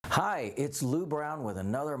Hi, it's Lou Brown with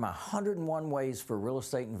another of my 101 ways for real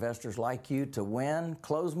estate investors like you to win,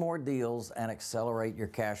 close more deals, and accelerate your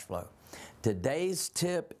cash flow. Today's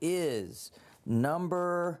tip is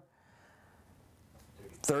number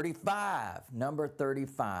 35. Number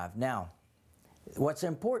 35. Now, what's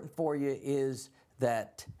important for you is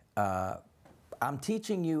that I'm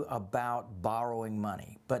teaching you about borrowing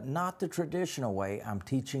money, but not the traditional way. I'm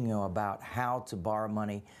teaching you about how to borrow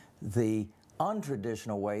money the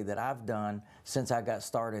untraditional way that I've done since I got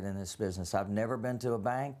started in this business. I've never been to a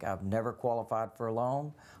bank. I've never qualified for a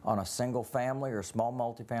loan on a single family or small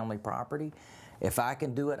multifamily property. If I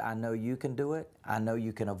can do it, I know you can do it. I know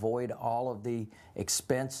you can avoid all of the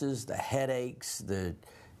expenses, the headaches, the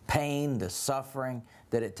pain, the suffering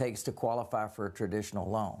that it takes to qualify for a traditional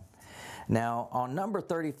loan. Now, on number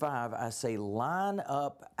 35, I say line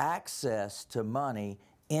up access to money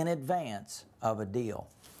in advance of a deal.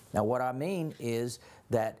 Now, what I mean is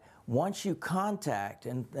that once you contact,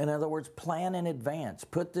 in other words, plan in advance,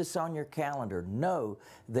 put this on your calendar, know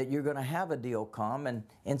that you're going to have a deal come, and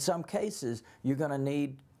in some cases, you're going to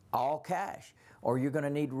need all cash, or you're going to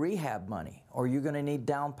need rehab money, or you're going to need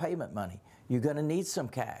down payment money. You're going to need some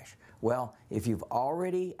cash. Well, if you've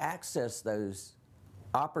already accessed those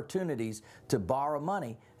opportunities to borrow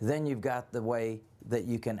money, then you've got the way that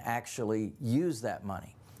you can actually use that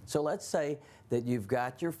money. So let's say that you've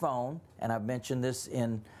got your phone, and I've mentioned this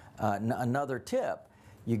in another tip.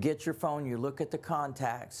 You get your phone, you look at the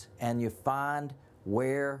contacts, and you find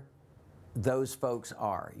where those folks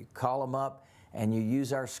are. You call them up, and you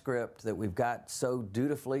use our script that we've got so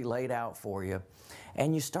dutifully laid out for you,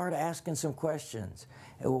 and you start asking some questions.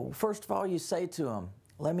 First of all, you say to them,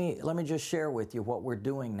 Let me just share with you what we're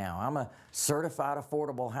doing now. I'm a certified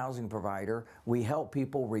affordable housing provider. We help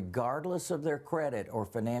people regardless of their credit or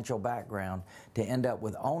financial background to end up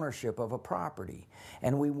with ownership of a property.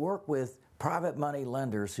 And we work with private money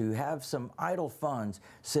lenders who have some idle funds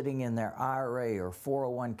sitting in their IRA or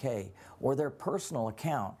 401k or their personal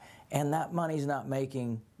account, and that money's not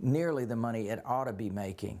making nearly the money it ought to be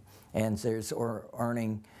making, and there's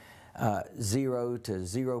earning 0 to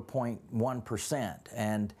 0.1%.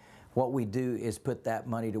 And what we do is put that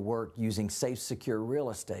money to work using safe, secure real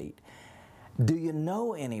estate. Do you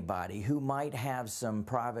know anybody who might have some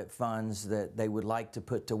private funds that they would like to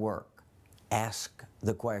put to work? Ask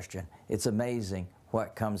the question. It's amazing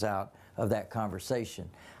what comes out of that conversation.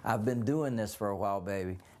 I've been doing this for a while,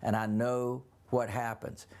 baby, and I know what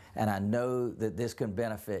happens, and I know that this can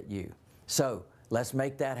benefit you. So let's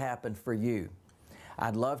make that happen for you.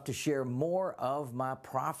 I'd love to share more of my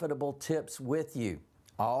profitable tips with you.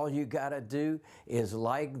 All you got to do is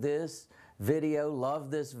like this video, love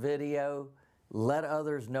this video, let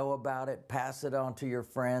others know about it, pass it on to your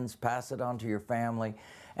friends, pass it on to your family,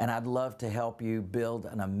 and I'd love to help you build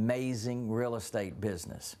an amazing real estate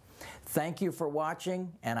business. Thank you for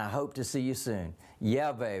watching, and I hope to see you soon.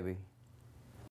 Yeah, baby.